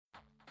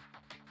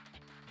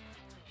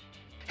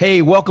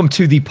Hey, welcome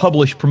to the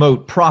Publish,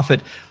 Promote,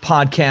 Profit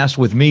podcast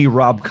with me,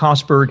 Rob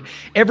Kosberg.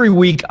 Every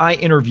week, I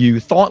interview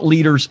thought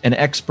leaders and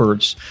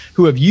experts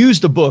who have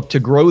used a book to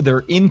grow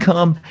their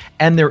income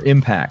and their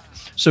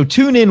impact. So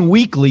tune in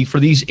weekly for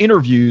these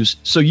interviews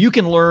so you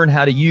can learn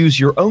how to use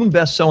your own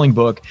best-selling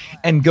book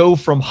and go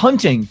from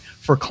hunting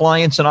for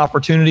clients and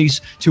opportunities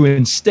to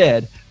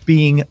instead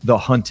being the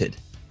hunted.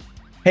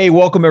 Hey,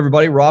 welcome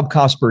everybody. Rob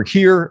Kosberg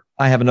here.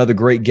 I have another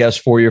great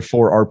guest for you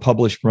for our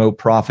Publish, Promote,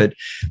 Profit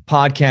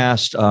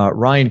podcast.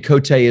 Ryan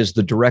Cote is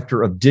the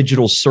Director of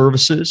Digital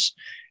Services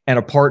and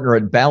a partner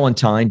at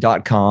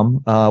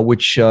Ballantine.com,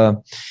 which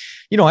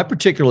I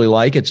particularly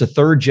like. It's a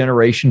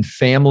third-generation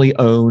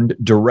family-owned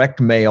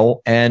direct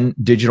mail and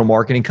digital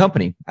marketing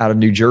company out of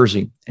New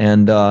Jersey.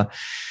 And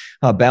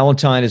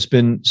Ballantine has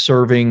been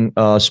serving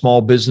small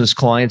business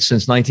clients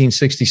since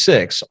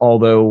 1966,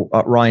 although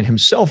Ryan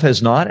himself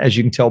has not, as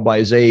you can tell by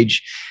his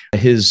age.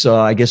 His,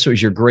 I guess it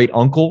was your great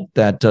uncle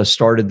that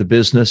started the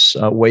business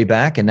way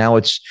back, and now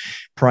it's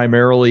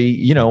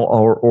primarily,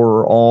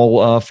 or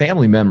all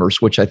family members,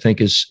 which I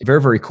think is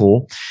very, very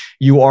cool.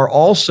 You are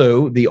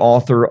also the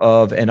author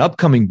of an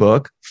upcoming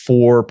book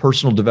for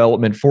personal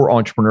development for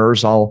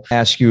entrepreneurs. I'll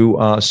ask you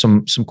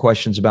some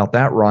questions about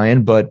that,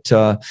 Ryan, but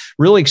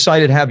really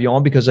excited to have you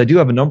on because I do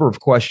have a number of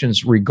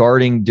questions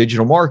regarding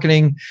digital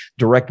marketing,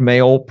 direct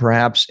mail,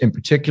 perhaps in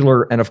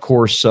particular, and of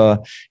course,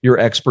 your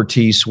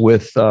expertise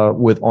with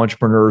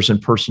entrepreneurs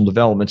and personal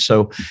development.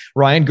 So,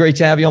 Ryan, great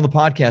to have you on the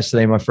podcast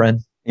today, my friend.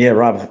 Yeah,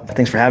 Rob,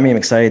 thanks for having me. I'm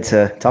excited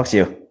to talk to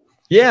you.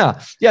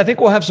 Yeah, I think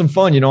we'll have some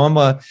fun.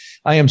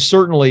 I am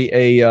certainly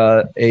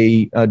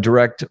a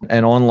direct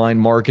and online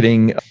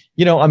marketing.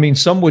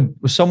 Some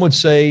would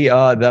say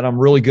that I'm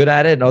really good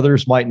at it, and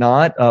others might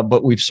not.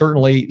 But we've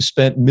certainly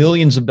spent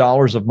millions of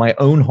dollars of my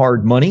own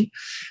hard money.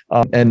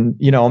 I'm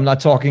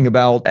not talking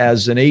about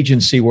as an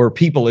agency where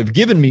people have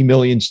given me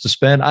millions to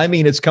spend. I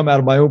mean, it's come out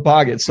of my own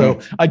pocket. So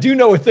I do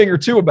know a thing or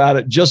two about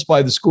it just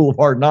by the School of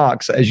Hard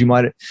Knocks, as you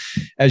might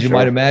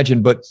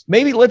imagine. But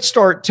maybe let's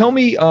start. Tell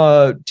me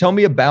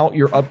about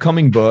your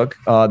upcoming book,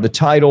 the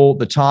title,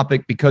 the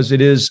topic, because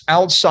it is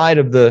outside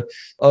of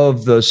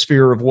the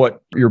sphere of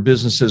what your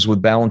business is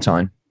with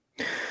Ballantine.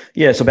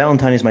 Yeah, so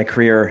Ballantine is my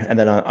career. And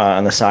then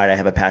on the side, I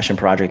have a passion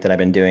project that I've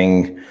been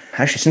doing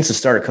actually since the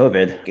start of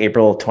COVID,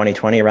 April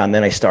 2020. Around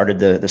then I started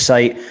the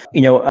site.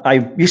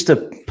 I used to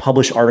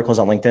publish articles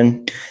on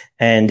LinkedIn,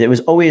 and it was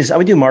always, I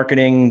would do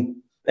marketing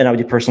and I would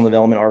do personal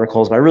development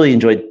articles, but I really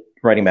enjoyed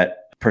writing about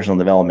personal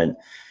development,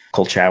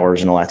 cold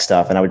showers and all that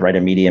stuff. And I would write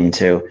a Medium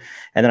too.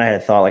 And then I had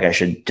a thought I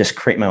should just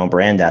create my own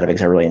brand out of it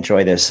because I really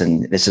enjoy this.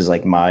 And this is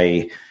like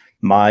my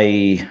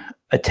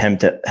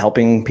attempt at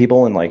helping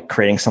people and like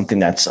creating something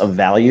that's of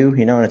value,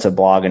 and it's a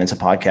blog and it's a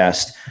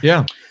podcast.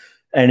 Yeah.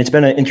 And it's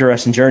been an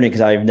interesting journey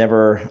because I've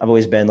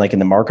always been like in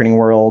the marketing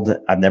world.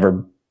 I've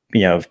never,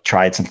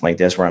 tried something like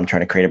this where I'm trying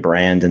to create a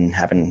brand and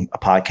having a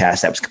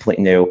podcast that was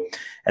completely new.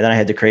 And then I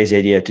had the crazy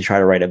idea to try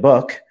to write a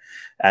book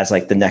as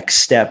like the next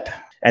step.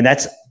 And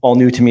that's all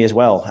new to me as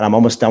well. And I'm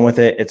almost done with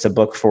it. It's a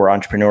book for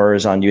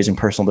entrepreneurs on using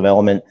personal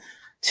development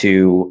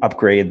to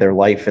upgrade their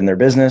life and their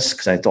business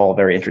because it's all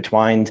very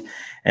intertwined.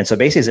 And so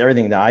basically it's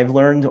everything that I've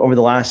learned over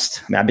the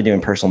last, I've been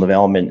doing personal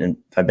development and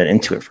I've been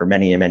into it for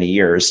many and many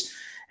years.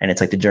 And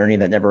it's like the journey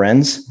that never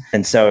ends.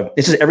 And so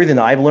this is everything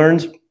that I've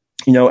learned,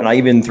 and I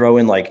even throw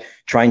in like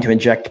trying to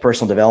inject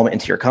personal development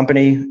into your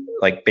company,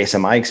 like based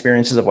on my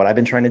experiences of what I've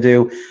been trying to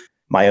do,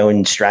 my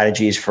own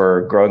strategies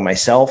for growing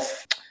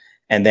myself.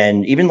 And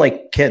then even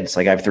like kids,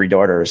 like I have 3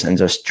 daughters and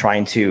just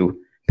trying to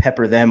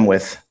pepper them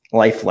with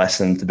life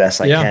lessons the best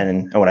I can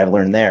and what I've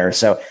learned there.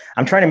 So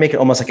I'm trying to make it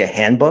almost like a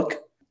handbook.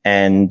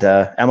 And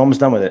I'm almost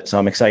done with it. So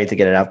I'm excited to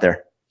get it out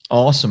there.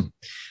 Awesome.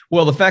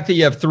 Well, the fact that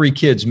you have 3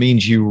 kids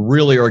means you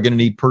really are going to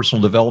need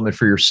personal development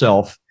for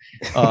yourself.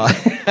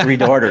 3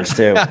 daughters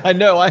too. I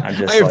know. I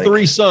have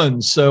 3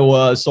 sons.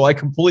 So I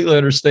completely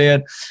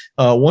understand.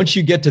 Once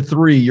you get to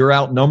 3, you're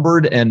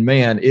outnumbered, and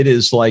man, it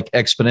is like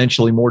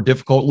exponentially more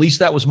difficult. At least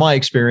that was my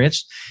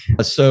experience.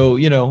 So,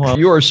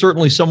 you are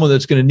certainly someone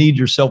that's going to need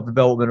your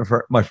self-development,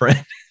 my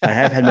friend. I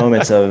have had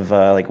moments of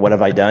like, what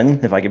have I done?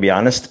 If I could be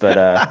honest, but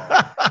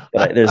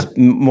there's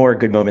more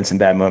good moments than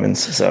bad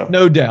moments. So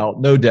no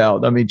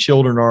doubt. I mean,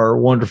 children are a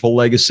wonderful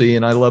legacy,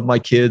 and I love my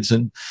kids.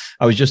 And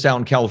I was just out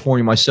in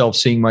California myself,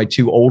 seeing my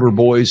 2 older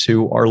boys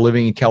who are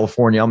living in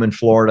California. I'm in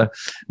Florida.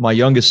 My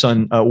youngest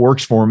son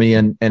works for me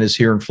and is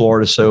here in Florida.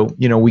 So,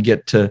 we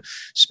get to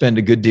spend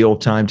a good deal of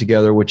time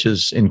together, which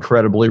is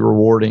incredibly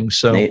rewarding.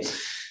 So, Nate.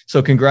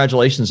 So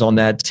congratulations on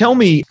that.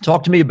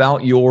 Talk to me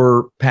about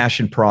your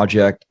passion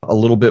project a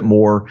little bit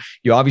more.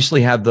 You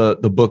obviously have the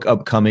book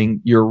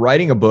upcoming. You're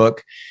writing a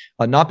book.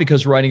 Not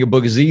because writing a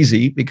book is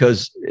easy,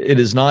 because it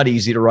is not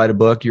easy to write a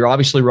book. You're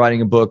obviously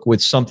writing a book with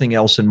something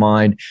else in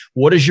mind.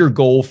 What is your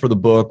goal for the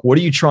book? What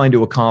are you trying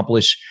to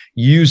accomplish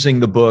using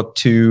the book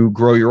to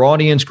grow your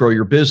audience, grow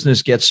your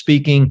business, get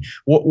speaking?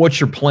 What's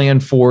your plan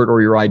for it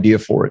or your idea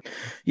for it?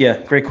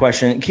 Yeah, great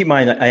question. Keep in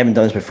mind, I haven't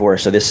done this before.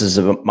 So this is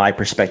my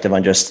perspective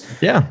on just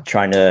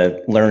trying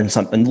to learn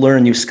something, learn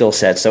a new skill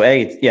set. So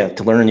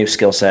to learn a new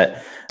skill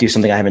set. do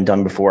something I haven't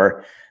done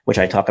before, which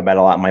I talk about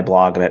a lot in my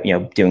blog about,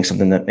 doing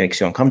something that makes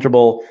you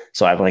uncomfortable.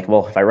 So I'm like,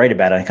 well, if I write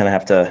about it, I kind of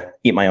have to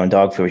eat my own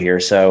dog food here.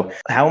 So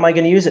how am I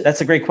going to use it?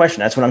 That's a great question.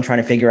 That's what I'm trying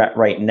to figure out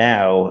right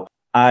now.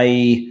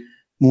 I'm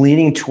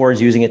leaning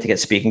towards using it to get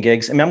speaking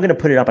gigs. I mean, I'm going to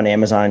put it up on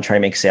Amazon and try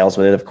to make sales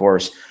with it, of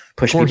course,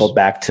 push people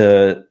back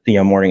to,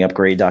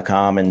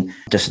 morningupgrade.com and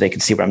just so they can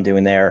see what I'm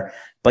doing there.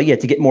 But yeah,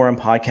 to get more on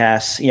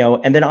podcasts,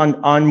 and then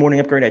on Morning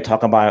Upgrade, I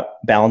talk about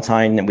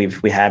Ballantine, and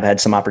we have had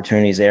some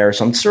opportunities there.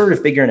 So I'm sort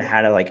of figuring out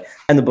how to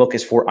and the book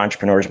is for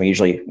entrepreneurs. We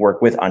usually work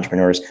with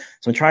entrepreneurs.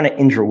 So I'm trying to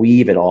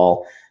interweave it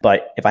all.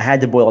 But if I had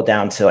to boil it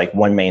down to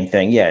one main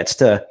thing, yeah, it's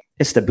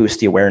to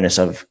boost the awareness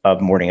of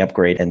Morning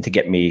Upgrade and to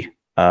get me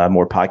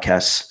more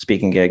podcast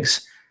speaking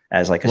gigs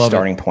as a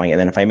starting point. And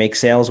then if I make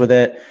sales with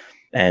it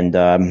and,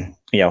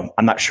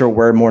 I'm not sure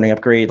where Morning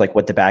Upgrade,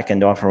 what the back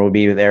end offer will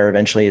be there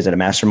eventually. Is it a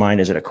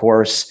mastermind? Is it a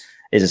course?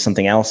 Is it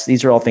something else?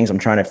 These are all things I'm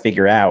trying to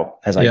figure out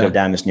as I go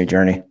down this new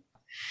journey.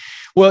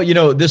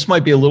 Well, this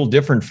might be a little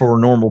different for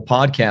a normal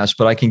podcast,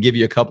 but I can give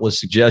you a couple of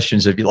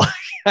suggestions if you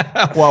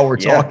like while we're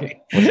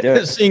talking,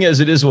 seeing as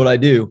it is what I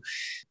do.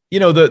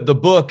 The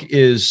book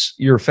is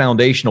your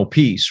foundational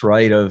piece,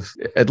 right? Of,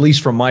 at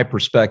least from my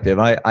perspective,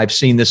 I've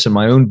seen this in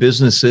my own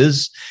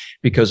businesses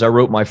because I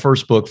wrote my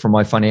first book for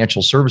my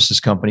financial services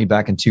company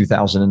back in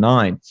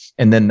 2009.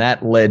 And then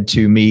that led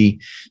to me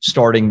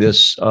starting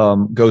this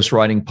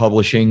ghostwriting,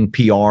 publishing,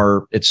 PR,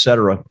 et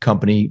cetera,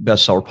 company,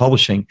 Bestseller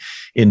Publishing,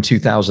 in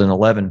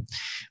 2011.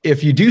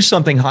 If you do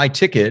something high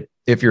ticket,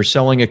 if you're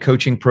selling a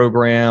coaching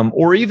program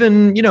or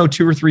even, $2,000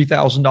 or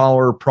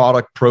 $3,000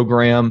 product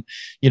program,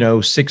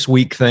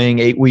 6-week thing,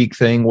 8-week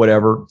thing,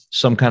 whatever,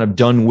 some kind of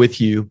done with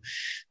you,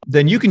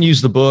 then you can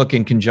use the book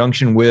in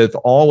conjunction with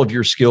all of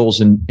your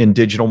skills in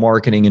digital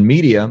marketing and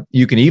media.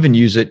 You can even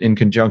use it in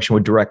conjunction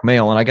with direct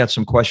mail. And I got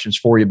some questions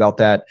for you about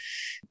that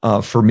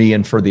for me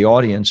and for the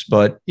audience.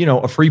 But,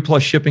 a free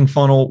plus shipping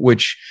funnel,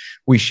 which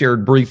we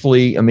shared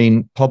briefly. I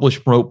mean,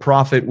 Publish, Promote,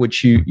 Profit,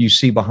 which you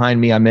see behind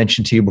me, I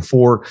mentioned to you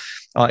before.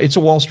 It's a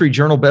Wall Street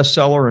Journal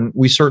bestseller, and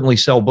we certainly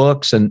sell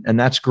books, and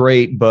that's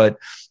great. But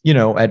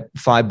at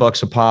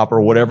 $5 a pop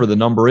or whatever the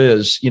number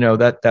is,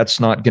 that's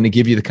not going to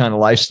give you the kind of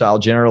lifestyle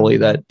generally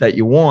that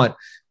you want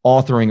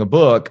authoring a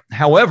book.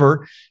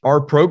 However,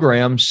 our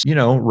programs,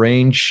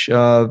 range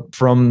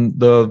from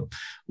the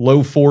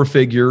low 4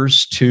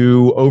 figures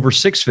to over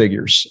 6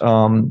 figures,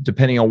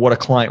 depending on what a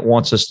client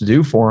wants us to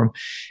do for them.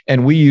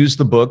 And we use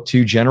the book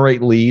to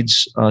generate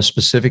leads,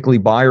 specifically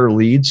buyer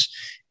leads,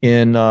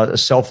 in a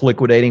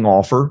self-liquidating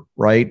offer,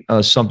 right?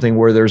 Something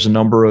where there's a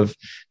number of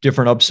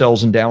different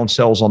upsells and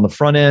downsells on the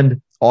front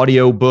end,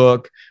 audio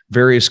book,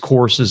 various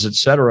courses, et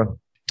cetera.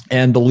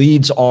 And the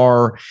leads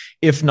are,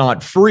 if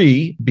not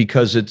free,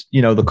 because it's,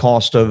 the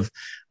cost of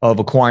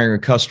acquiring a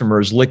customer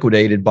is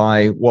liquidated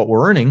by what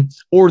we're earning,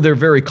 or they're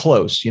very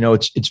close.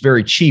 It's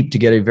very cheap to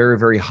get a very,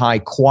 very high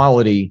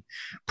quality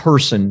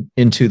person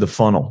into the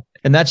funnel.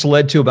 And that's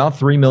led to about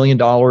 $3 million,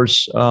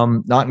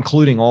 not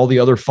including all the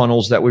other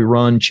funnels that we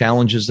run,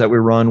 challenges that we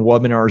run,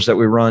 webinars that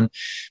we run.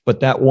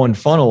 But that one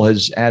funnel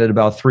has added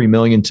about $3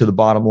 million to the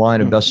bottom line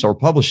of Bestseller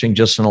Publishing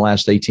just in the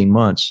last 18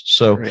 months.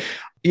 So, right.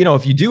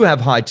 If you do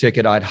have high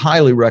ticket, I'd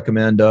highly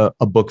recommend a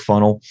book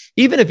funnel.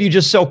 Even if you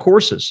just sell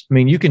courses, I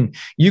mean, you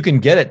can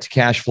get it to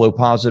cash flow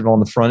positive on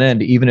the front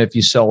end, even if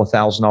you sell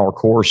 $1,000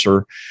 course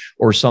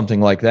or something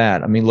like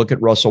that. I mean, look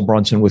at Russell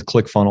Brunson with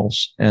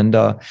ClickFunnels and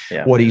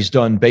what he's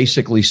done,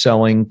 basically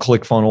selling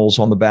ClickFunnels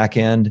on the back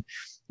end,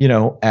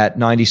 at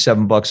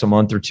 $97 a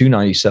month or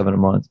 $297 a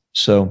month.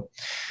 So,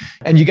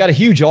 and you got a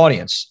huge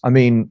audience. I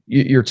mean,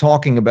 you're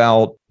talking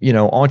about,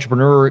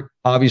 entrepreneur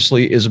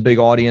obviously is a big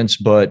audience,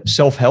 but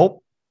self-help,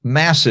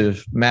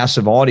 massive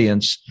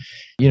audience.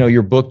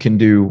 Your book can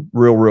do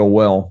real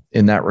well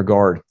in that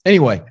regard.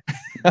 Anyway.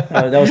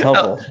 That was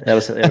helpful.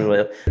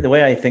 The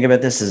way I think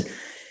about this is,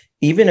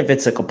 even if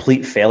it's a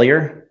complete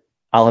failure,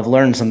 I'll have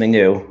learned something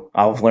new.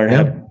 I'll have learned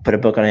how to put a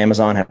book on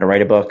Amazon, how to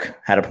write a book,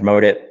 how to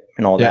promote it,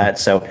 and all that.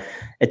 So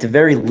at the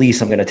very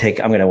least, I'm going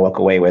to walk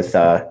away with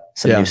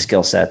some new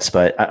skill sets,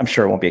 but I'm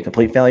sure it won't be a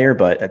complete failure,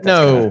 but that's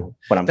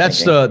what I'm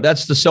thinking.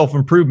 That's the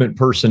self-improvement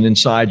person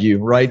inside you,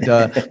 right?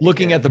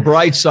 Looking at the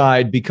bright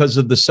side because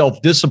of the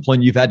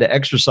self-discipline you've had to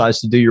exercise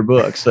to do your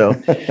book. So,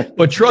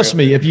 but trust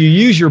me, if you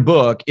use your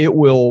book, it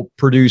will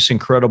produce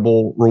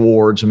incredible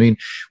rewards. I mean,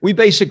 we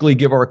basically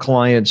give our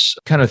clients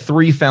kind of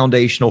 3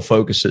 foundational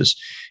focuses.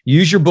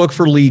 Use your book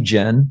for lead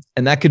gen,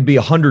 and that could be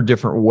 100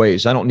 different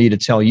ways. I don't need to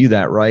tell you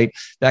that, right?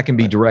 That can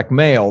be direct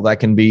mail. That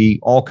can be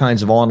all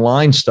kinds of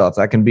online stuff.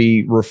 That can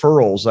be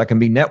referrals. That can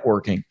be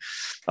networking.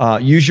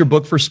 Use your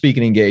book for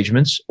speaking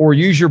engagements, or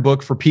use your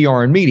book for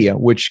PR and media,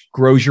 which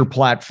grows your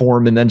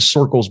platform and then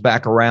circles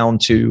back around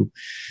to,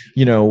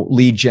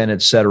 lead gen,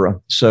 et cetera.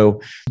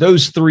 So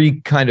those 3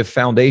 kind of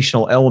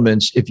foundational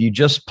elements, if you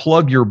just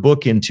plug your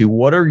book into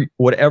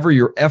whatever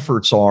your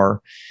efforts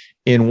are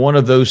in one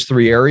of those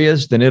 3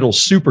 areas, then it'll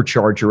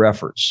supercharge your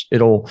efforts.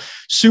 It'll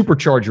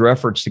supercharge your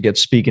efforts to get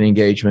speaking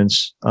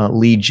engagements,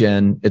 lead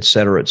gen, et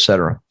cetera, et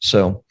cetera.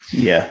 So,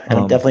 yeah. And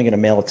I'm definitely going to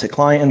mail it to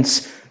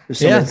clients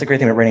That's the great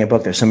thing about writing a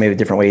book. There's so many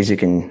different ways you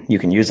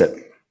can use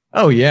it.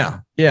 Oh yeah.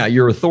 Yeah.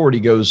 Your authority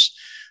goes,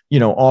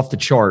 off the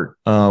chart,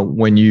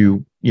 when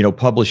you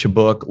publish a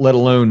book, let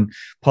alone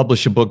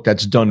publish a book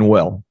that's done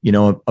well,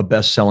 a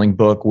best-selling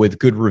book with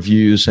good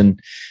reviews and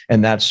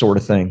that sort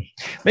of thing.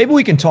 Maybe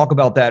we can talk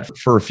about that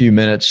for a few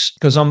minutes,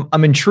 because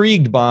I'm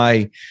intrigued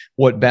by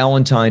what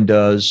Ballantine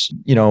does.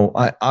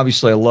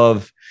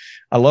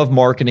 I love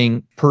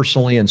marketing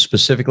personally and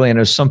specifically. I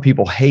know some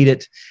people hate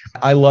it.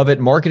 I love it.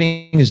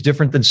 Marketing is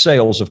different than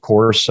sales, of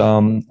course.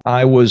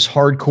 I was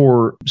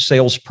hardcore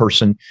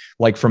salesperson,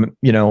 like from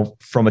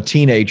a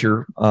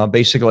teenager.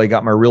 Basically, I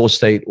got my real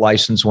estate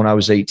license when I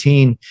was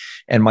 18.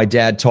 And my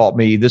dad taught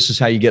me, this is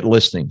how you get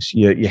listings.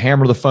 You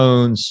hammer the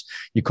phones,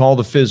 you call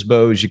the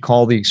FSBOs, you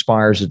call the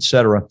expires, et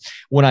cetera.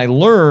 When I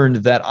learned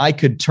that I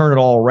could turn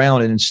it all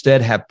around and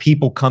instead have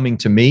people coming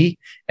to me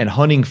and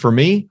hunting for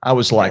me, I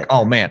was like,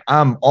 oh man,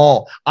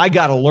 I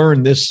got to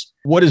learn this.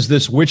 What is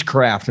this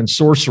witchcraft and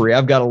sorcery?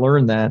 I've got to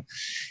learn that.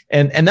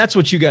 And that's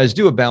what you guys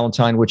do at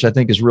Ballantine, which I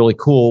think is really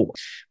cool.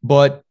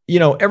 But,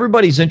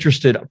 everybody's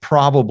interested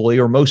probably,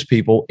 or most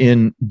people,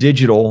 in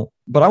digital.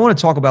 But I want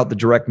to talk about the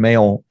direct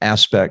mail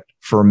aspect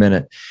for a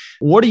minute.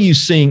 What are you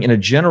seeing in a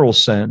general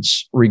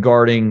sense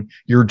regarding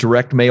your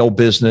direct mail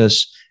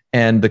business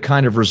and the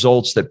kind of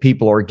results that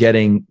people are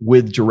getting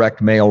with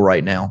direct mail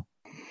right now?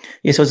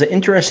 Yeah, so it's an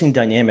interesting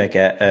dynamic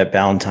at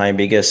Ballantine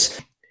because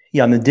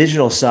on the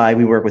digital side,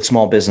 we work with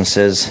small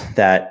businesses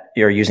that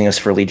are using us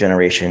for lead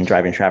generation,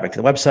 driving traffic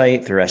to the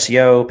website through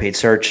SEO, paid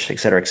search, et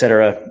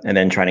cetera, and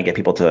then trying to get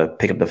people to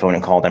pick up the phone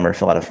and call them or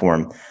fill out a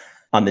form.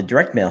 On the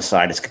direct mail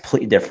side, it's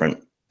completely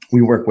different.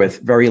 We work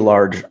with very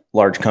large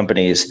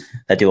companies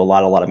that do a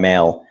lot of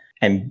mail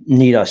and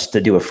need us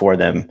to do it for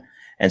them.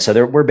 And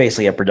so we're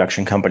basically a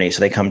production company. So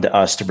they come to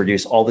us to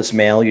produce all this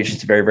mail. Usually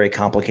it's very, very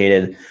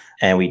complicated.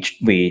 And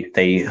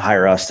they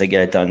hire us to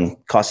get it done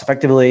cost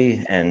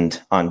effectively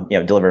and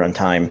delivered on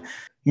time.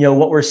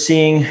 What we're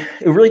seeing,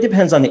 it really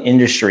depends on the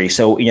industry.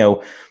 So,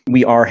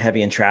 we are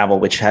heavy in travel,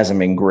 which hasn't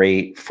been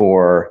great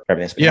for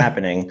everything that's been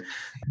happening.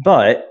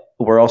 But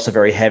we're also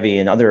very heavy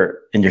in other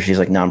industries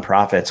like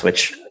nonprofits,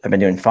 which have been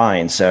doing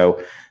fine.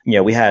 So,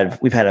 we've had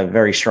a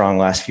very strong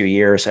last few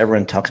years.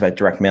 Everyone talks about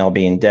direct mail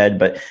being dead,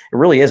 but it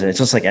really isn't. It's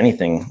just like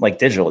anything, like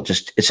digital.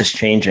 It's just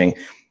changing.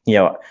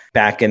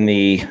 Back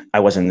I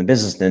wasn't in the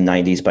business in the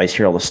 90s, but I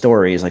hear all the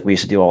stories. Like we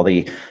used to do all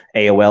the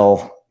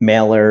AOL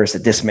mailers, the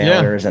disc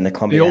mailers, and the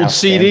Columbia the old House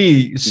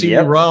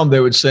CD-ROM they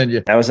would send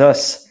you. That was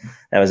us.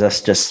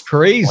 Just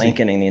crazy,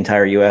 blanketing the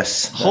entire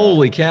U.S.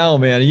 Holy cow,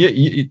 man!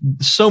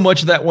 So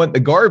much of that went in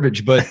the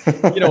garbage, but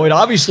it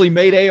obviously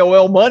made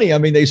AOL money. I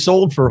mean, they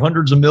sold for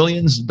hundreds of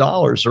millions of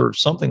dollars or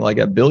something like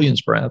that,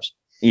 billions perhaps.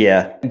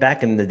 Yeah,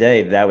 back in the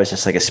day, that was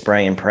just like a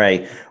spray and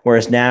pray.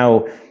 Whereas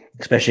now,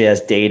 especially as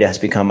data has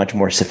become much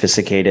more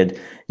sophisticated,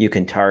 you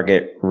can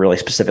target really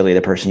specifically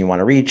the person you want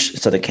to reach.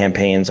 So the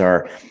campaigns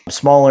are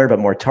smaller, but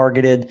more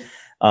targeted.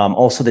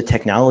 Also the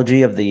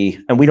technology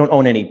and we don't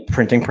own any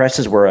printing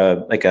presses. We're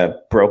a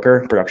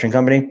broker production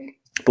company,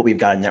 but we've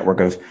got a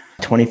network of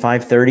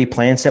 25, 30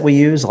 plants that we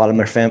use. A lot of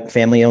them are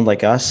family owned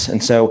like us.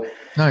 And so,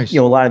 nice.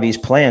 A lot of these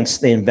plants,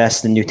 they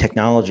invest in new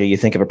technology. You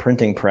think of a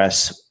printing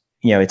press,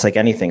 it's like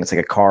anything. It's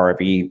like a car.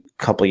 Every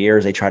couple of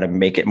years, they try to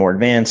make it more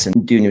advanced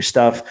and do new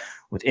stuff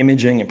with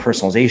imaging and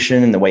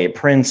personalization and the way it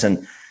prints.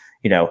 And,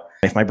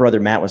 if my brother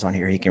Matt was on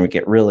here, he can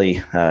get really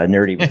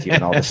nerdy with you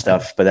and all this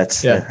stuff. But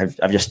that's,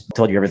 I've just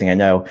told you everything I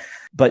know.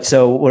 But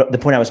so the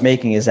point I was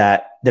making is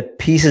that the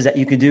pieces that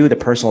you could do, the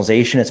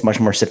personalization, it's much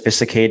more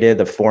sophisticated.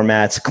 The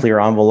formats, clear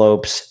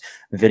envelopes,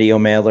 video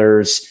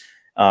mailers,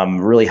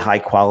 really high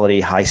quality,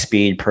 high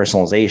speed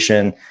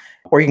personalization.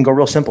 Or you can go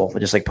real simple,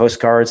 just like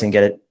postcards and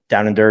get it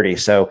down and dirty.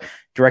 So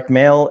direct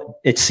mail,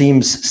 it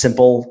seems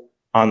simple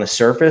on the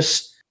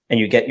surface. And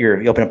you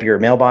open up your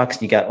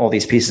mailbox, you got all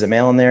these pieces of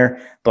mail in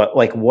there. But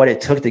like what it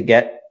took to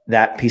get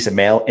that piece of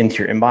mail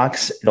into your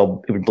inbox,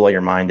 it would blow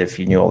your mind if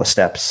you knew all the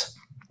steps.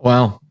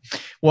 Wow.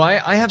 Well,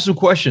 I have some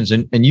questions,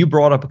 and you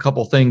brought up a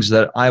couple of things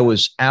that I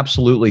was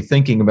absolutely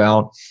thinking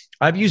about.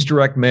 I've used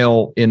direct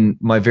mail in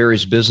my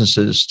various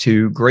businesses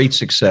to great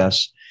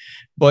success,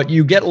 but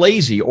you get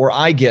lazy, or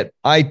I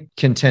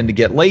can tend to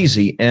get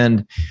lazy.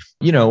 And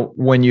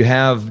when you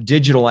have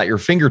digital at your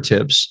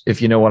fingertips,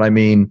 if you know what I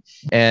mean,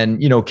 and,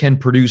 can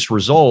produce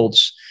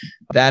results,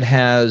 that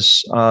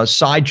has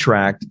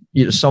sidetracked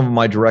some of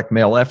my direct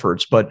mail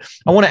efforts. But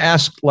I want to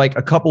ask like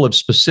a couple of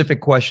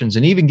specific questions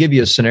and even give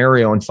you a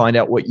scenario and find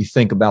out what you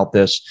think about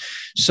this.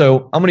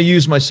 So I'm going to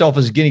use myself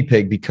as a guinea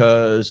pig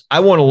because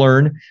I want to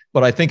learn,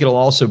 but I think it'll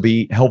also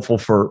be helpful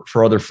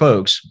for other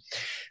folks.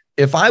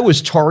 If I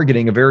was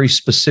targeting a very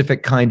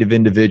specific kind of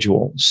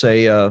individual,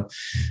 say, a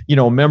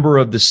member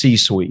of the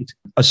C-suite,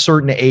 a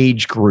certain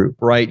age group,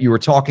 right? You were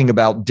talking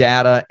about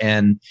data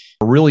and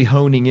really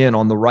honing in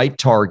on the right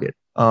target.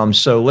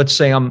 So let's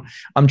say I'm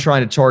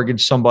trying to target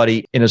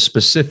somebody in a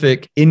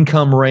specific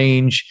income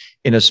range,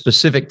 in a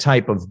specific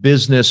type of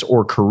business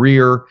or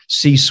career,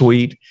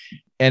 C-suite,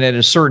 and at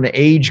a certain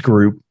age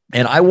group.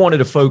 And I wanted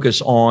to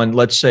focus on,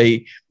 let's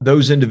say,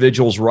 those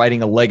individuals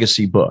writing a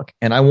legacy book.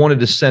 And I wanted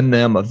to send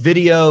them a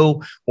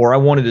video, or I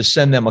wanted to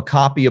send them a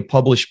copy of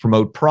Publish,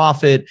 Promote,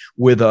 Profit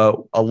with a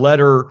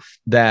letter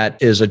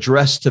that is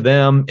addressed to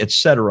them, et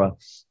cetera.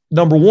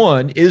 Number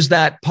one, is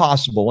that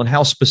possible? And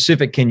how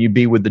specific can you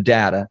be with the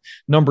data?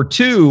 Number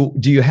two,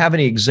 do you have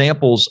any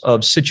examples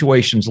of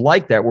situations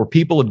like that where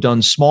people have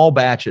done small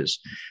batches,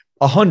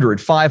 100,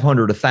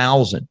 500,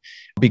 1,000?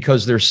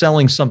 Because they're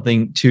selling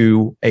something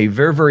to a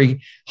very,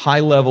 very high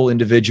level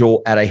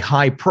individual at a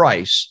high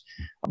price.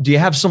 Do you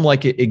have some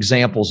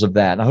examples of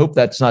that? And I hope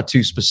that's not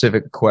too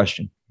specific a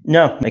question.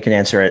 No, I can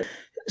answer it.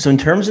 So in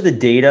terms of the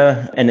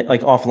data, and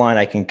offline,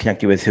 I can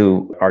connect you with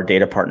who our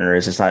data partner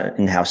is. It's not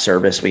in-house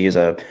service. We use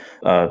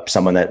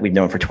someone that we've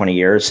known for 20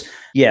 years.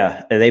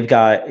 Yeah, they've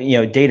got,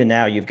 data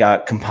now you've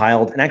got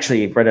compiled. And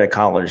actually, right out of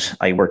college,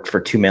 I worked for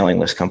 2 mailing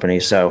list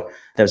companies. So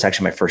that was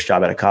actually my first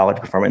job out of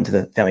college before I went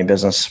into the family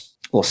business.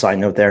 Little side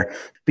note there.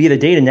 But the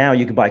data now,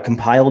 you can buy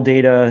compiled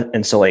data.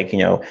 And so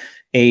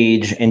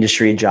age,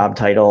 industry, job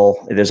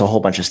title, there's a whole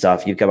bunch of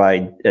stuff. You can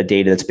buy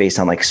data that's based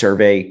on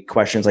survey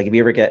questions. If you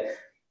ever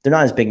they're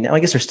not as big now.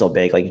 I guess they're still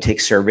big. You take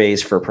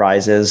surveys for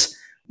prizes.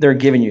 They're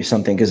giving you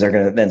something because they're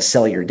going to then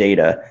sell your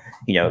data.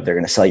 They're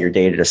going to sell your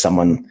data to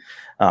someone,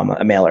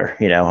 a mailer,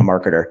 a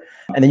marketer.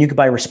 And then you could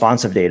buy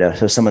responsive data.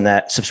 So someone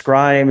that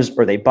subscribes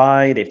or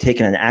they've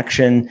taken an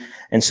action.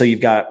 And so you've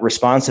got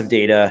responsive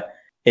data.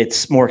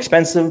 It's more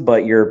expensive,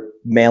 but you're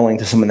mailing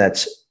to someone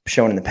that's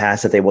shown in the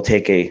past that they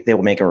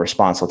will make a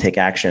response, they'll take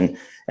action.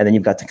 And then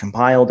you've got the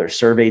compiled or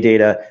survey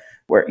data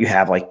where you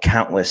have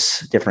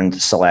countless different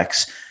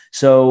selects.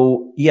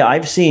 So yeah,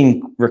 I've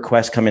seen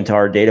requests come into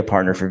our data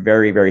partner for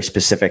very, very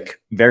specific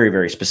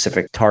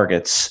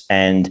targets,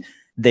 and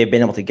they've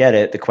been able to get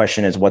it. The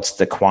question is, what's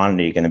the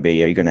quantity going to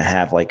be? Are you going to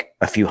have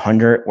a few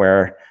hundred,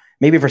 where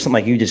maybe for something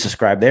like you just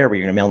described there, where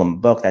you're going to mail them a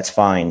book, that's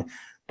fine.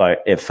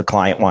 But if a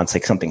client wants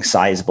something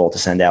sizable to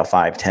send out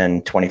 5,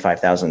 10,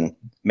 25,000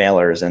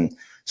 mailers, and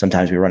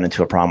sometimes we run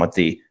into a problem with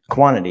the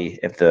quantity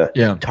if the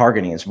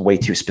targeting is way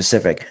too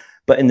specific.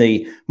 But in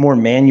the more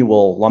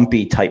manual,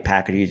 lumpy type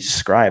package you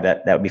described,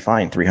 that would be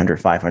fine.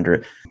 300,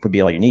 500 would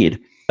be all you need.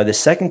 The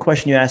second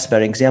question you asked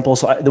about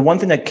examples. So the one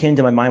thing that came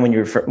to my mind when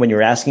you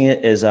were asking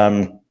it is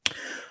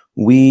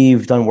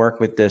we've done work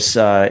with this.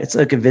 It's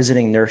like a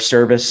visiting nurse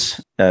service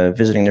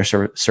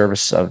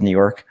of New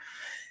York.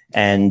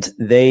 And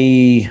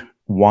they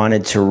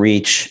wanted to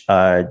reach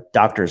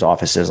doctors'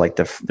 offices,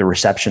 the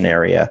reception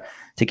area,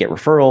 to get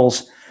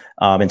referrals.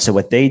 And so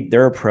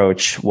their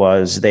approach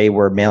was they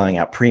were mailing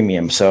out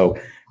premium. So,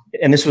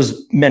 and this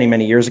was many,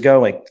 many years ago,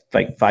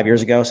 like 5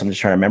 years ago. So I'm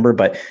just trying to remember,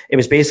 but it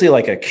was basically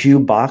a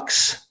cube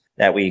box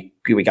that we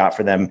got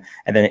for them.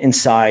 And then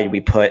inside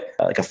we put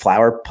a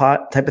flower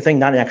pot type of thing,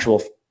 not an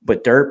actual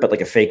with dirt,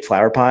 but a fake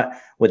flower pot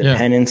with a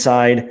pen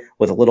inside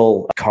with a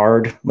little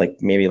card,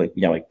 maybe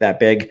that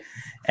big.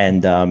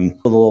 And a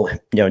little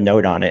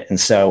note on it, and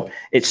so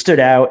it stood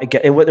out.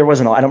 There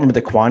wasn't I don't remember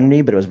the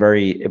quantity, but it was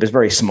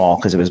very small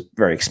because it was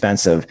very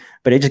expensive.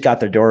 But it just got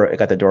the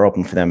door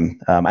open for them.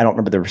 I don't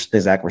remember the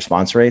exact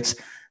response rates,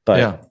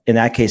 but in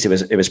that case,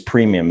 it was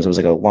premiums. It was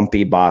a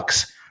lumpy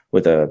box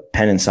with a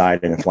pen inside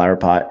and a flower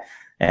pot,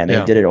 and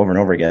they did it over and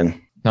over again.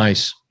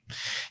 Nice.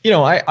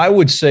 I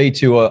would say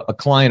to a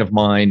client of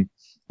mine,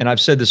 and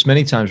I've said this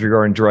many times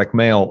regarding direct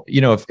mail.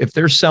 If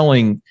they're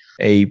selling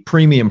a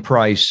premium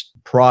price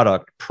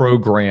product,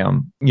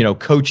 program,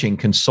 coaching,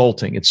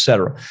 consulting, et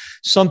cetera,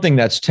 something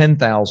that's $10,000,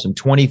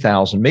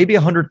 $20,000, maybe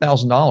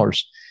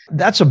 $100,000.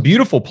 That's a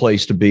beautiful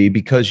place to be,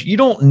 because you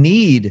don't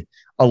need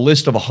a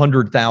list of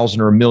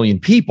 100,000 or 1 million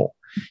people.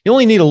 You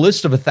only need a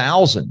list of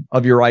 1,000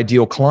 of your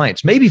ideal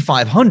clients, maybe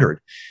 500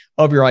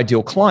 of your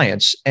ideal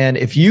clients. And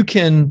if you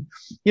can,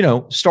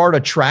 start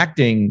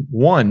attracting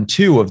 1,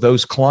 2 of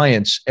those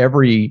clients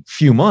every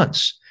few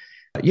months,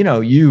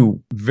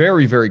 you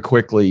very, very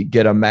quickly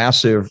get a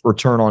massive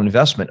return on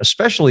investment,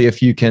 especially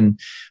if you can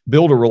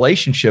build a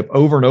relationship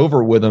over and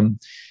over with them.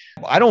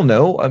 I don't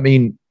know. I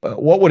mean,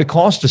 what would it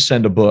cost to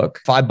send a book?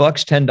 $5,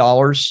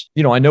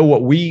 $10? I know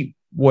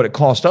what it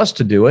cost us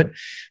to do it,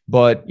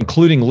 but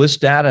including list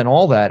data and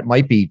all that, it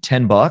might be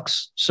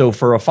 $10. So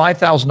for a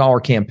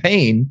 $5,000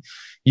 campaign,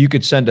 you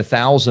could send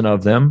 1,000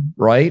 of them,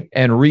 right?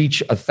 And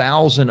reach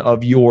 1,000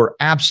 of your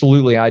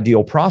absolutely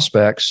ideal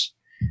prospects.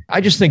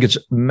 I just think it's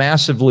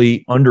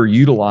massively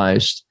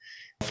underutilized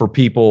for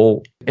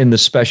people in the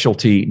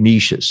specialty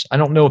niches. I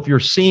don't know if you're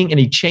seeing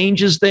any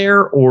changes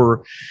there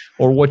or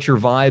what your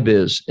vibe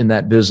is in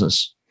that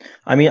business.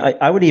 I mean,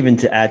 I would even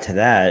to add to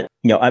that,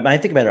 I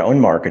think about our own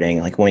marketing.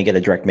 When we get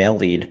a direct mail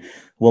lead,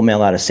 we'll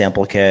mail out a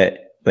sample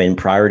kit in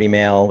priority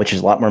mail, which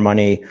is a lot more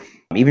money.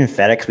 Even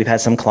FedEx, we've had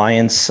some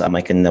clients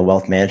in the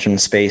wealth management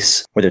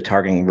space where they're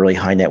targeting really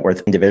high net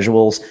worth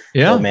individuals.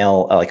 They'll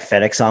mail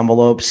FedEx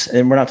envelopes,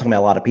 and we're not talking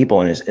about a lot of people,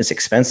 and it's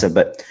expensive,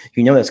 but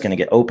that's going to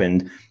get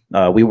opened.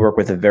 We work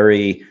with a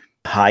very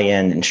high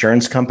end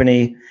insurance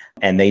company,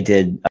 and they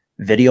did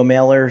video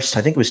mailers.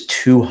 I think it was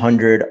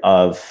 200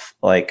 of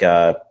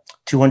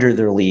 200 of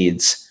their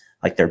leads,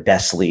 their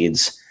best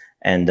leads,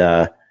 and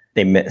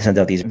sent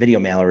out these video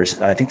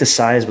mailers. I think the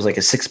size was like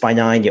a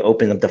 6x9. You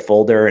open up the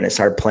folder and it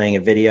started playing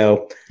a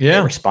video. Yeah.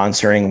 They were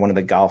sponsoring one of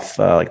the golf,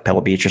 like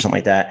Pebble Beach or something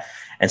like that.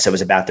 And so it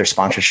was about their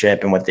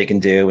sponsorship and what they can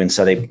do. And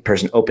so the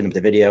person opened up the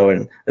video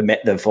and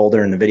the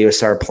folder and the video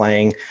started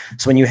playing.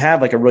 So when you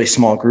have like a really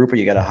small group or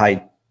you got a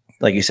high,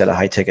 like you said, a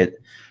high ticket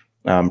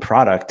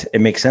product, it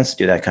makes sense to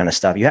do that kind of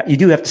stuff. You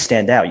do have to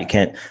stand out. You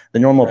can't, the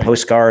normal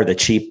postcard, the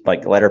cheap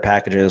like letter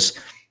packages,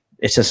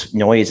 it's just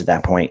noise at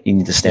that point. You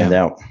need to stand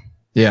out.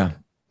 Yeah.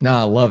 No,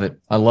 I love it.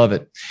 I love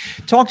it.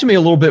 Talk to me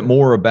a little bit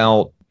more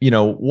about,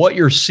 what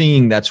you're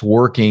seeing that's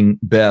working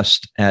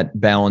best at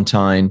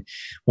Ballantine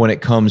when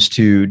it comes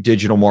to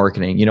digital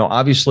marketing.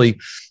 Obviously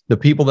the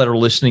people that are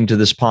listening to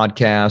this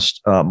podcast,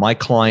 my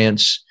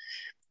clients,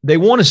 they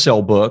want to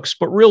sell books,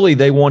 but really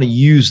they want to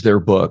use their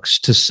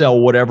books to sell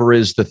whatever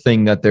is the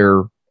thing that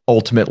they're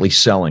ultimately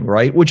selling,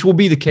 right? Which will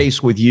be the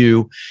case with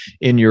you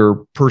in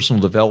your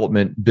personal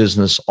development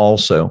business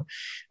also.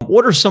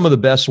 What are some of the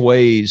best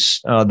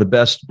ways, the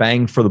best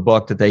bang for the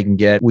buck that they can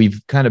get?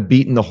 We've kind of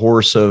beaten the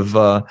horse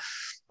of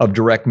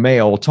direct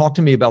mail. Talk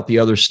to me about the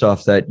other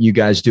stuff that you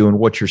guys do and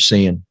what you're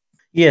seeing.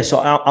 Yeah, so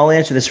I'll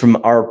answer this from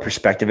our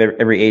perspective.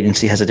 Every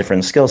agency has a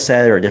different skill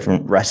set or a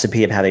different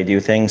recipe of how they do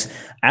things.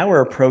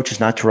 Our approach is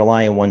not to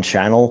rely on one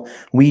channel.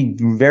 We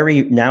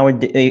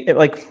nowadays,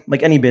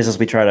 like any business,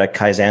 we try to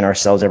Kaizen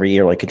ourselves every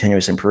year, like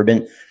continuous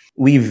improvement.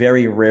 We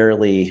very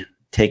rarely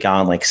take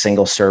on like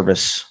single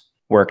service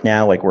work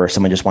now, like where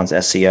someone just wants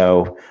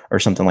SEO or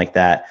something like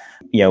that.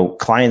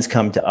 Clients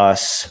come to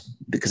us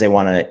because they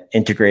want an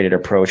integrated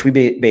approach. We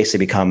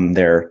basically become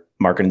their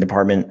marketing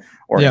department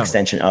or an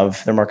extension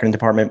of their marketing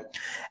department.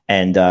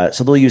 And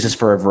so they'll use us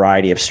for a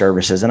variety of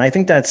services. And I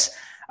think that's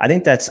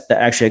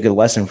actually a good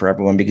lesson for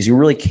everyone because you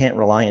really can't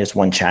rely on just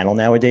one channel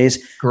nowadays.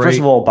 Great. First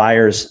of all,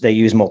 buyers, they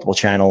use multiple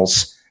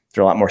channels.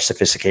 They're a lot more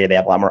sophisticated. They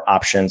have a lot more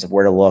options of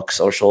where to look,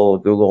 social,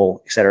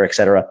 Google, et cetera, et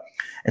cetera.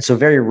 And so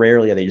very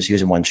rarely are they just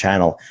using one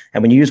channel.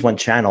 And when you use one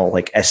channel,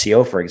 like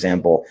SEO, for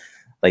example,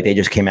 like they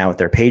just came out with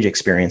their page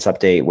experience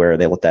update where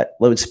they looked at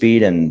load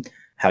speed and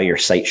how your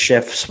site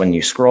shifts when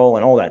you scroll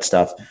and all that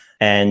stuff.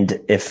 And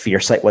if your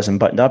site wasn't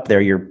buttoned up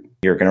there, you're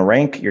going to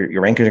rank, your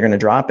rankings are going to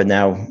drop. And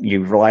now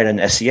you've relied on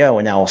SEO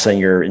and now all of a sudden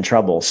you're in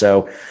trouble.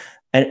 So,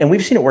 and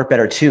we've seen it work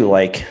better too.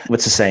 Like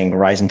what's the saying?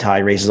 Rising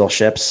tide raises all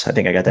ships. I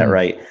think I got that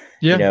right.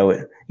 Yeah.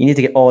 You need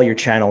to get all your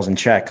channels in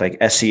check, like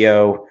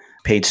SEO,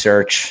 paid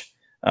search,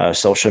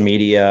 social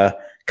media,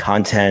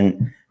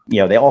 content,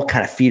 they all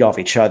kind of feed off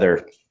each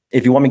other.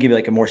 If you want me to give you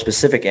like a more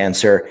specific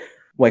answer,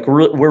 like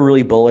we're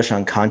really bullish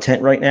on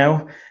content right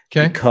now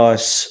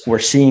because we're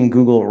seeing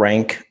Google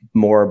rank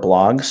more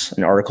blogs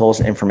and articles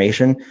and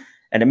information.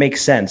 And it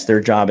makes sense.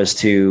 Their job is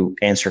to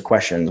answer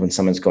questions when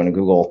someone's going to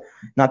Google.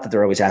 Not that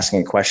they're always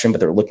asking a question, but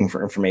they're looking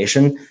for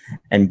information.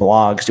 And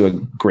blogs do a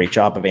great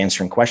job of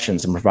answering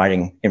questions and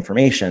providing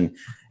information.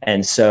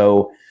 And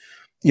so,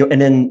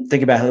 and then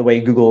think about the way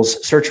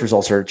Google's search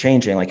results are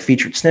changing, like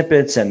featured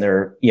snippets, and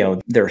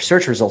their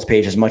search results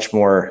page is much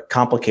more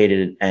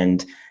complicated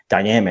and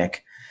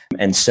dynamic.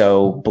 And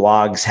so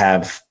blogs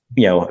have,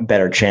 a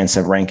better chance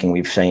of ranking.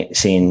 We've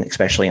seen,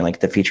 especially in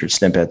like the featured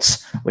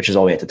snippets, which is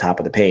all the way at the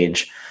top of the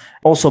page.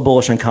 Also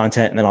bullish on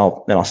content, and then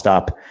I'll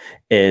stop,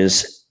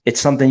 is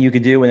it's something you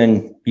could do and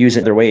then use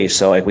it other ways.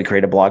 So like we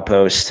create a blog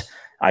post,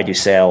 I do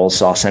sales,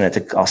 so I'll send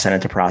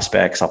it to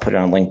prospects, I'll put it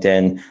on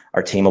LinkedIn,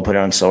 our team will put it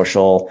on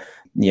social.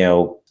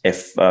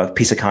 If a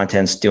piece of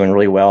content's doing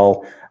really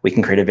well, we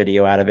can create a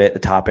video out of it, the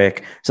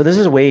topic. So this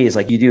is ways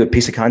like you do a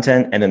piece of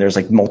content and then there's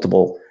like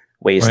multiple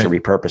ways to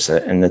repurpose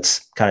it. And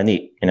it's kind of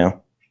neat,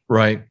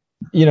 Right.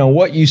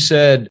 What you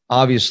said,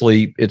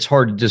 obviously it's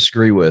hard to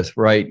disagree with,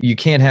 right? You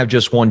can't have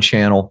just one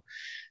channel.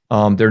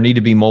 There need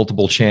to be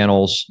multiple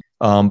channels.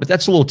 But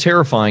that's a little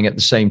terrifying at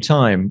the same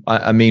time.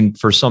 I mean,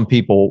 for some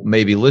people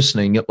maybe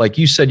listening, like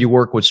you said, you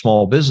work with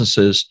small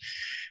businesses.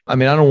 I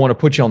mean, I don't want to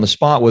put you on the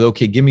spot with,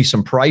 okay, give me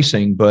some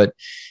pricing, but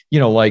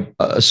like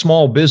a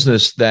small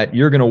business that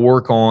you're going to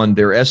work on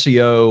their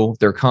SEO,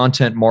 their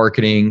content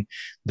marketing,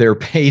 their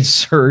paid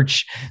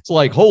search. It's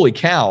like, holy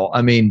cow.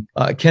 I mean,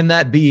 can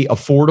that be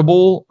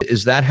affordable?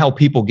 Is that how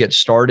people get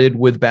started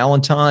with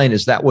Ballantine?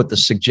 Is that what the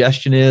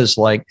suggestion is?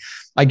 Like,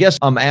 I guess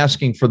I'm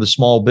asking for the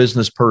small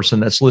business person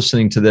that's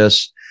listening to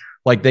this.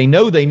 Like they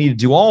know they need to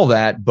do all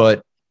that,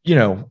 but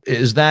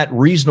is that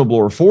reasonable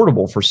or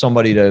affordable for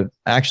somebody to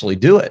actually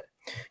do it?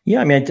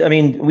 Yeah, I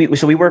mean,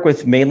 we work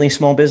with mainly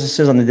small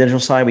businesses on the digital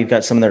side. We've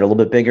got some that are a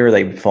little bit bigger.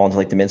 They fall into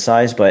like the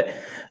mid-size, but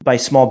by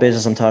small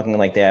business, I'm talking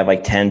like they have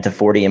like 10 to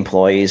 40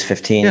 employees,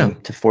 15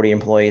 to 40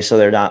 employees. So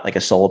they're not like a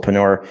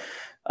solopreneur,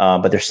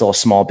 but they're still a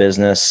small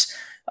business.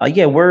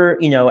 We're,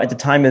 at the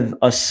time of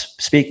us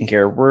speaking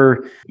here,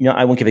 we're,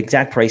 I won't give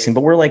exact pricing,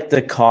 but we're like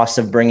the cost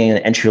of bringing an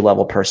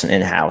entry-level person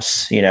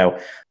in-house,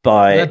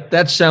 but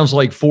that sounds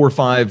like $4,000 or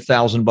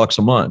 $5,000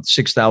 a month,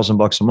 $6,000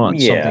 a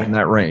month, something in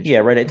that range. Yeah.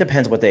 Right. It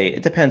depends what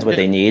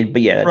they need,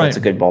 but that's a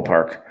good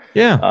ballpark.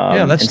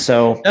 Yeah.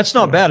 That's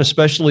not bad,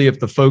 especially if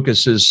the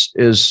focus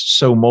is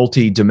so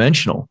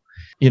multi-dimensional,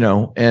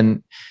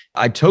 and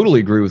I totally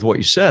agree with what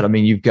you said. I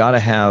mean, you've got to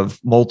have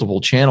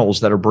multiple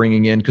channels that are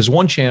bringing in, because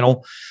one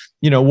channel,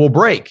 will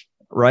break,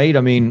 right?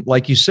 I mean,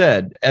 like you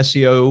said,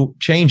 SEO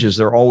changes.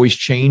 They're always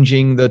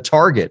changing the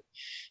target.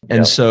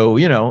 And so,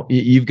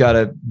 you've got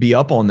to be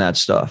up on that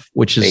stuff,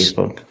 which is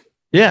Facebook.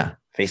 Yeah.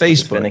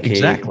 Facebook,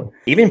 exactly.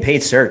 Even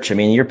paid search. I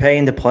mean, you're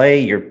paying to play,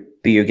 you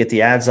get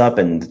the ads up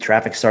and the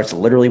traffic starts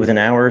literally within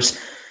hours.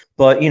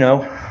 But,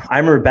 I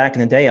remember back in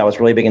the day, I was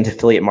really big into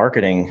affiliate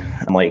marketing,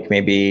 like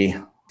maybe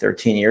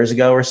 13 years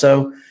ago or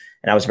so.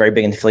 And I was very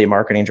big into affiliate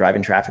marketing,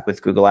 driving traffic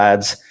with Google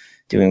Ads,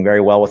 doing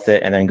very well with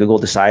it. And then Google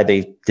decided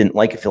they didn't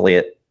like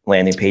affiliate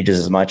landing pages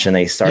as much. And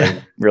they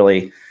started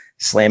really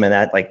slamming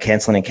that, like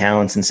canceling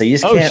accounts. And so you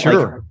just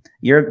can't,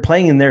 you're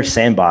playing in their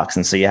sandbox.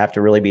 And so you have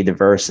to really be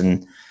diverse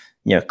and,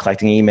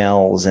 collecting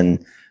emails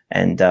and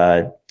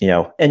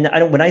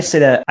when I say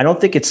that, I don't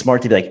think it's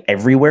smart to be like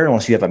everywhere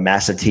unless you have a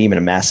massive team and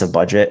a massive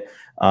budget.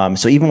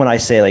 So even when I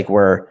say like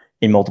we're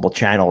in multiple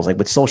channels, like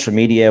with social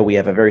media, we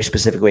have a very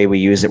specific way we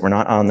use it. We're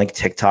not on like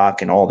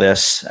TikTok and all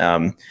this.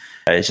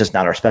 It's just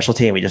not our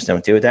specialty and we just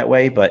don't do it that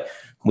way. But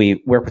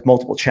we work with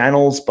multiple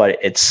channels, but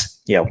it's,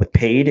 with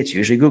paid, it's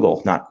usually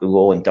Google, not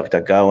Google and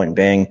DuckDuckGo and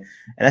Bing.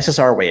 And that's just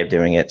our way of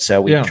doing it.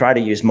 So we try to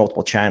use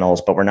multiple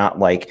channels, but we're not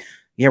like,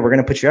 we're going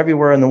to put you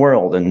everywhere in the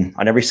world and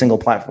on every single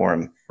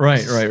platform.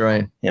 Right.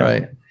 Right.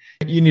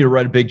 You need to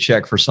write a big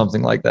check for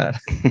something like that.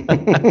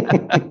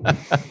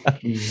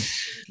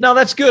 No,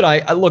 that's good.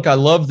 I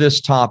love this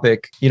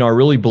topic. I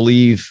really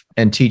believe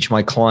and teach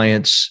my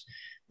clients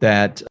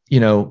that,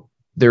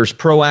 there's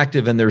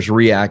proactive and there's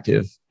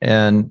reactive.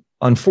 And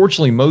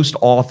unfortunately, most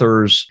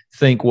authors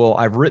think, well,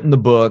 I've written the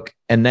book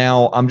and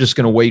now I'm just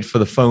going to wait for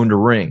the phone to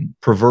ring,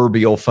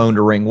 proverbial phone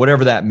to ring,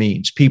 whatever that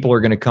means. People are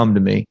going to come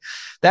to me.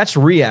 That's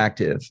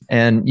reactive.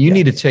 And you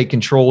need to take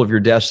control of your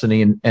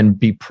destiny and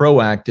be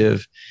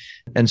proactive.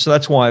 And so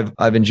that's why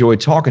I've enjoyed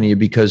talking to you,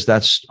 because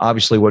that's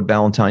obviously what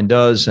Ballantine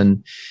does.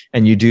 And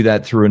you do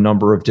that through a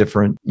number of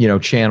different,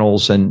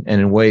 channels and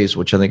in ways,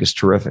 which I think is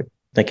terrific.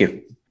 Thank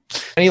you.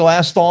 Any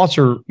last thoughts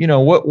or,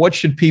 what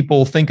should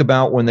people think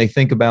about when they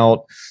think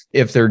about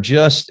if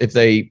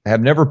they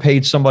have never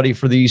paid somebody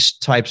for these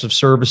types of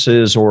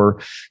services,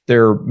 or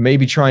they're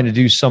maybe trying to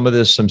do some of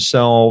this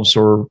themselves,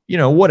 or,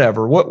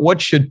 whatever,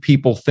 what should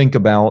people think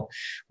about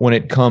when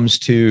it comes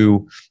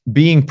to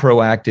being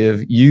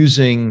proactive,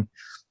 using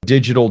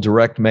digital,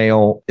 direct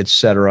mail, et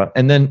cetera?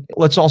 And then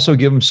let's also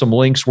give them some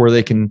links where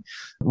they can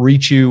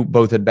reach you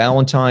both at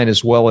Ballantine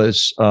as well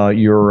as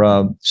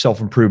your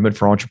self-improvement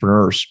for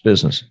entrepreneurs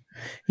business.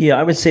 Yeah,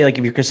 I would say like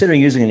if you're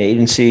considering using an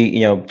agency,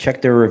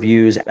 check their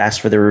reviews,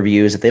 ask for their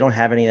reviews. If they don't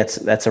have any,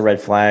 that's a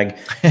red flag.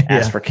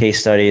 Ask for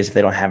case studies. If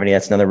they don't have any,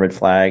 that's another red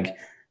flag.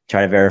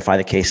 Try to verify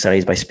the case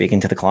studies by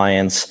speaking to the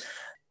clients.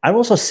 I would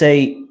also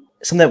say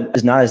something that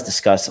is not as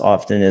discussed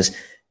often is,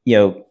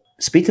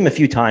 speak to them a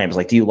few times.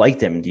 Like, do you like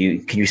them?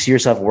 Can you see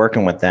yourself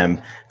working with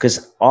them?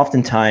 Because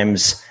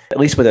oftentimes, at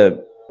least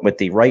with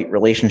the right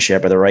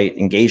relationship or the right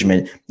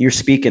engagement, you're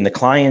speaking, the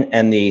client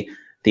and the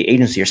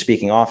agency are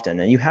speaking often,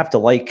 and you have to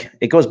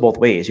it goes both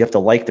ways. You have to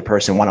like the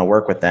person, want to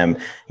work with them.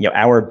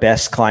 Our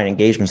best client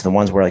engagements are the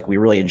ones where like we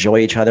really enjoy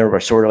each other.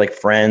 We're sort of like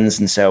friends.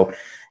 And so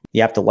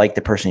you have to like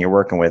the person you're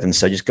working with. And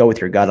so just go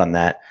with your gut on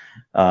that.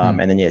 And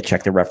then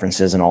check the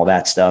references and all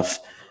that stuff.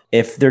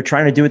 If they're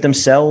trying to do it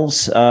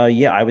themselves,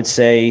 I would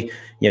say,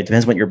 it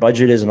depends what your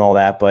budget is and all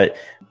that, but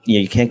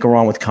you can't go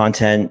wrong with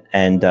content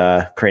and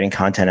creating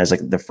content as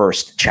like the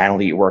first channel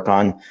that you work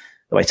on.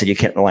 Like I said, you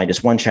can't rely on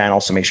just one channel.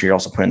 So make sure you're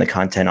also putting the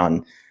content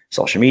on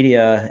social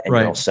media and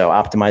you're also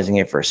optimizing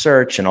it for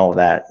search and all of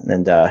that,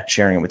 and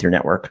sharing it with your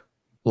network.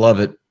 Love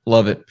it.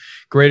 Love it.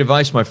 Great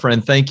advice, my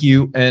friend. Thank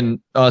you.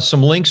 And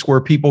some links where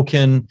people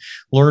can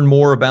learn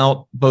more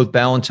about both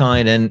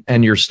Ballantine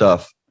and your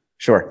stuff.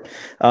 Sure.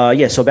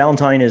 So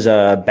Ballantine is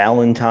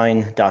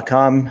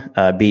ballantine.com,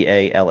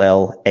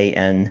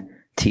 BALLANTINE,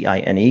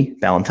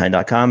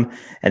 Ballantine.com.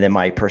 And then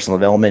my personal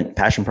development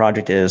passion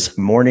project is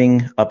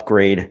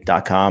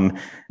morningupgrade.com.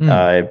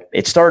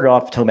 It started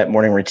off talking about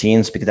morning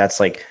routines because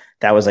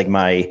that was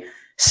my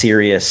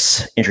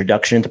serious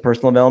introduction to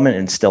personal development,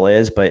 and still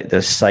is, but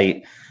the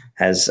site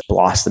has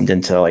blossomed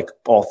into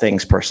all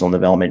things personal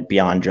development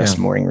beyond just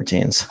morning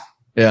routines.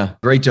 Yeah.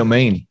 Great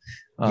domain.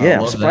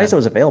 I'm surprised it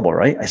was available,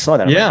 right? I saw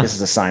that. This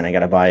is a sign. I got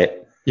to buy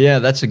it. Yeah,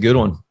 that's a good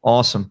one.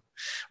 Awesome.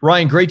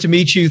 Ryan, great to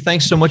meet you.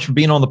 Thanks so much for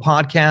being on the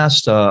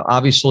podcast.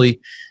 Obviously,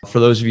 for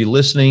those of you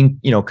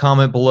listening,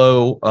 comment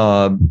below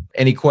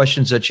any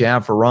questions that you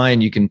have for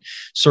Ryan. You can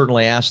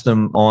certainly ask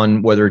them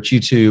on whether it's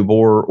YouTube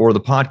or the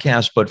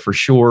podcast, but for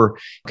sure,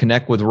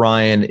 connect with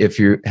Ryan if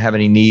you have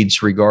any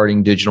needs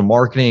regarding digital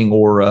marketing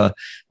or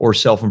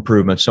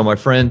self-improvement. So my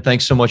friend,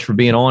 thanks so much for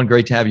being on.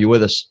 Great to have you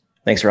with us.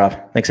 Thanks, Rob.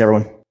 Thanks,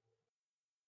 everyone.